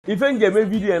ife ngeme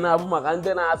video na-abụ maka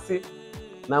ndị na-asị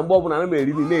na mgbe ọbụla ana m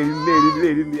eri nri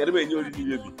ana m enye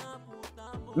oriri baby.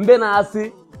 Ndị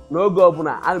na-asị na oge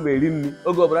ọbụla ana m eri nri,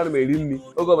 oge ọbụla ana m eri nri,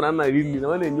 oge ọbụla ana eri nri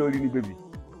na na-enye oriri baby.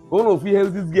 Ụnụ ofu ihe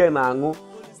this girl na-aṅụ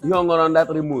ihe ọṅụrụ under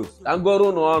 3 months. Ka m gụọrọ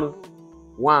ụnụ ọrụ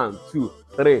 1 2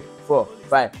 3 4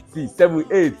 5 6 7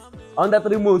 8 under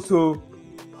 3 months. So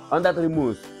under 3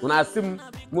 months when I see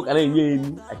mụ ka na-enye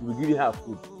enyi, I should be giving her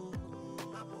food.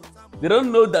 They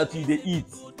don't know that you dey eat.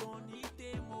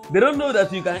 They don't know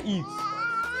that you can eat.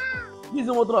 This is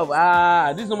no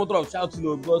matter of shouting,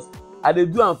 no, because I dey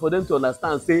do am for them to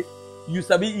understand. Say you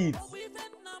sabi eat.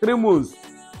 3 months.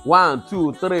 1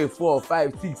 2 3 4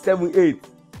 5 6 7 8.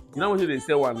 You know what they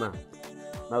say one now?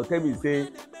 Now tell me say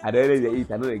I don't really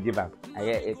eat. I don't give am. I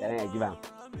eat. I don't give am.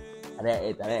 I don't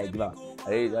eat. I don't give am.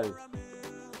 I eat.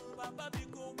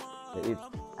 I eat.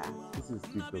 This is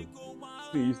sweet though.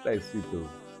 Still you style sweet though.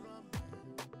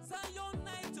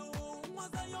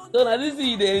 So now this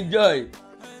is they enjoy.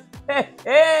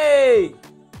 Hey,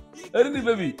 already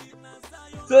baby.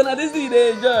 So now this is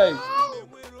they enjoy.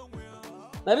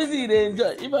 Now this is they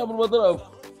enjoy. If I'm promoter of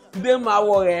today my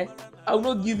work, I will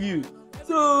not give you.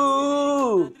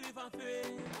 So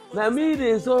now me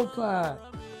they suffer,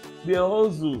 they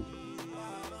hustle.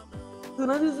 So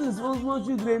now this is small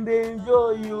children they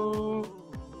enjoy you.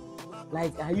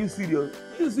 Like, are you serious?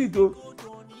 You see though.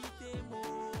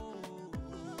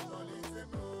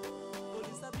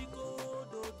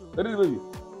 Already baby.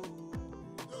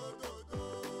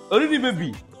 Already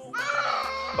baby.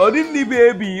 Already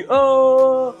baby.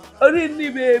 Oh. Already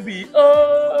baby.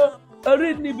 Oh.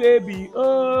 Already baby.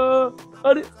 Oh.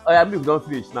 Already. Oh yeah, milk don't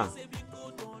finish now.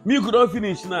 Milk don't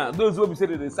finish now. Those who be say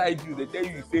they decide you, they tell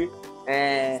you say,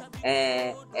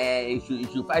 you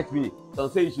should fight me. Some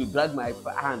say you should drag my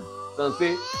hand. Some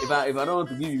say if I don't want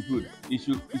to give you food, you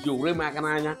should raise my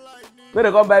cananya. When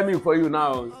they come buy milk for you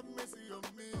now.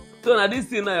 So now this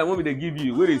thing now I want me to give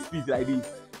you where they speak like this.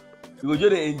 You go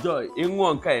just enjoy.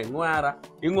 Inwankai, nwara,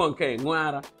 inwankai,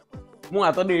 nwara. Mo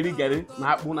ato na eri gari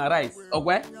na akpu na rice.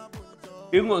 Okay?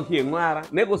 Inwankai, nwara.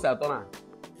 Nego sa ato na.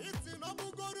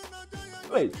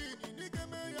 Wait.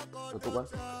 Atokwa.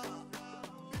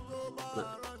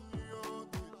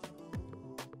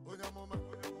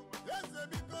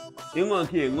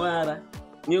 Inwankai, nwara.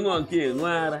 Inwankai,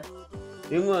 nwara.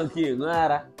 Inwankai,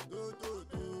 nwara.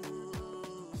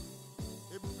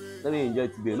 Let me enjoy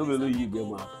today. No below you get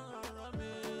more.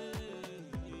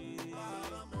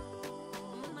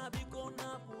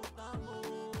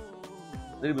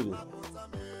 Let me go.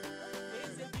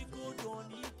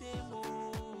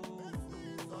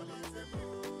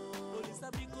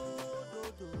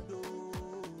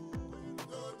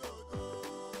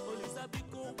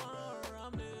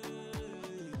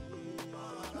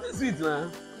 Sweet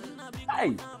man.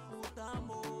 Hey.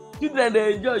 Children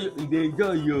they enjoy you. They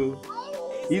enjoy you.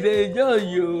 They enjoy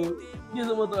you. You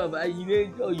know what I'm saying? They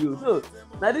enjoy you. So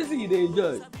now this is they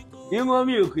enjoy. You want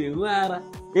milk, nwara.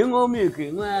 You want milk,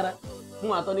 nwara.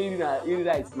 Mo ato ni iri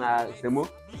rice na semo,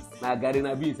 na gari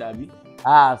na beans abi.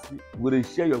 See, we dey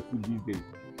share your food these days.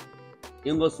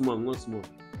 You go small.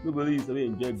 Nobody is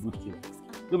enjoy good thing.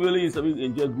 Nobody is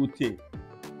enjoy good thing.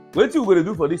 What you gonna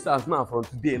do for this house now from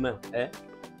today now?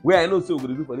 Where I know so we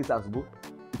gonna do for this house, bro.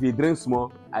 If you drink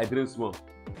small, I drink small.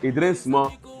 He drink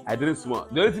small, I drink small.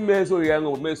 The only thing me so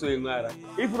young, me so young.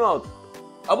 If not,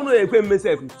 I won't equip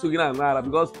myself so young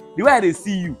because the way they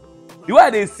see you, the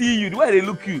way they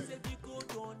look you,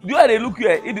 the way they look you,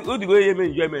 it go to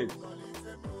enjoyment.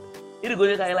 It go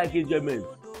to like enjoyment.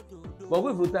 But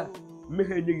we put that, me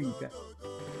enjoy you.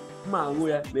 Ma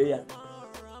ngoya leya.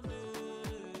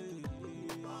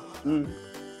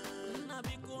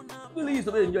 Only you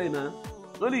to enjoy now.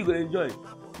 Only you go enjoy.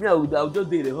 Me, I'll just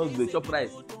do the hustle, the shop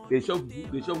rice, the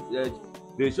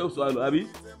shop swallow, abi.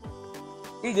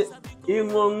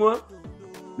 Ingwa,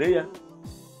 leya.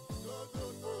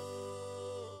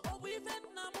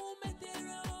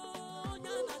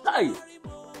 Hi,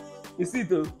 you see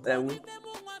to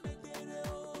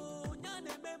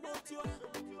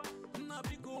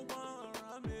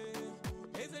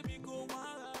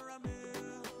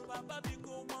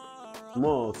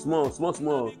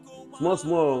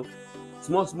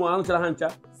small. I'm trying hancha.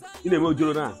 You never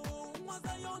do now.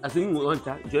 I think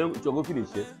hancha. You go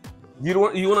finish it. You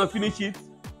wanna finish it?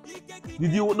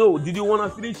 Did you wanna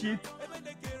finish it?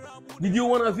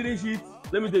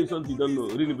 Let me tell you something you don't know.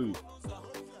 Really, baby.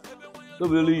 Don't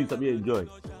believe you to enjoy.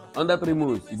 Under 3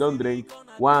 months, you don't drink.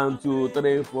 1, 2,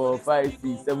 3, 4, 5,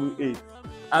 6, 7, 8.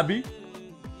 Abi?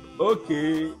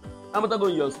 Okay. I'm not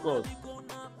going your scores.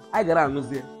 I got an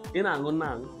there. In a good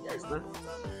now. Yes, man.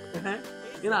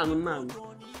 In a good now.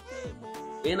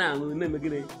 ị na-aṅụ na-eme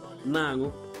gịnị na-aṅụ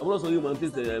ọ bụrụ sọ gị ma ntị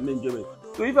eme enjoyment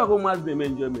so ife akụ mmadụ na-eme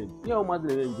enjoyment ihe mmadụ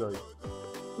na-eme enjoy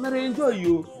nara enjoy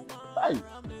yo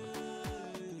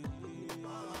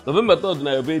November 3rd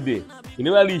na your birthday you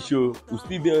never reach show you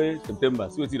still there September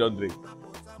see what you don't drink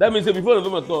that means before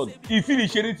November 3rd you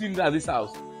finish anything at this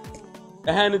house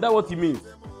and that's what it means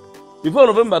before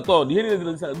November 3rd you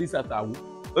hear this at awu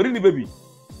already baby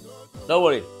don't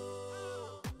worry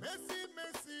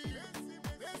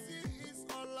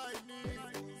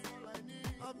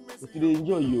but you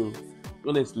enjoy you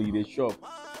honestly they shop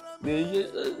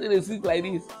they sit like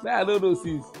this I don't know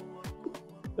sis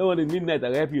don't worry midnight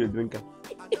I'll help you to drink.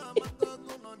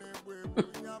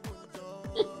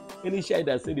 Any child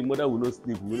that said the mother will not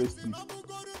sleep,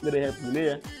 let her help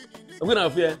me. I'm gonna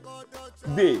fear.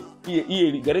 Day,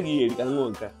 Garegi,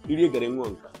 Gangonka, Iria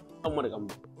Garangonka. I'm gonna come.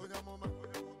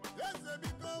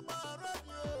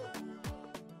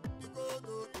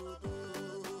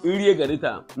 Iria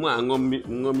Garita,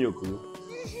 Mamioku.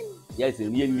 Yes,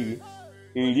 and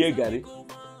Iria Gari,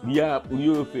 Ria,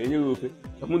 Europe,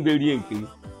 among the Yankee.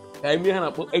 I may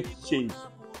have an exchange.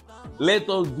 Let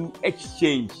us do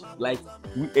exchange, like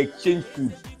we exchange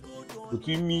food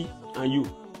between me and you.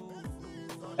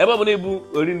 Everybody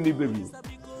already baby.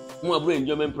 More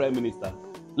enjoyment prime minister.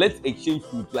 Let's exchange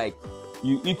food, like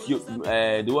you eat your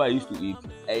the way I used to eat.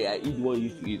 I eat the one you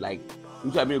used to eat. Like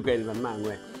you try me okay is a man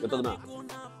where you're talking now.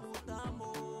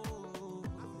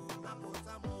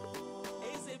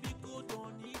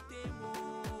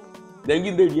 Then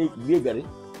give the Gary. Gary.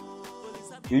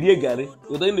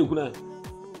 You're doing the kuna.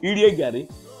 Irie gari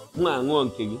nwa aṅụ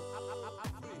nke gị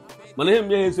mana ihe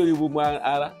mmehie sori bụ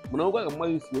ara mana ọgwa ka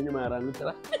mmadụ si onye mara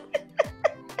nụtara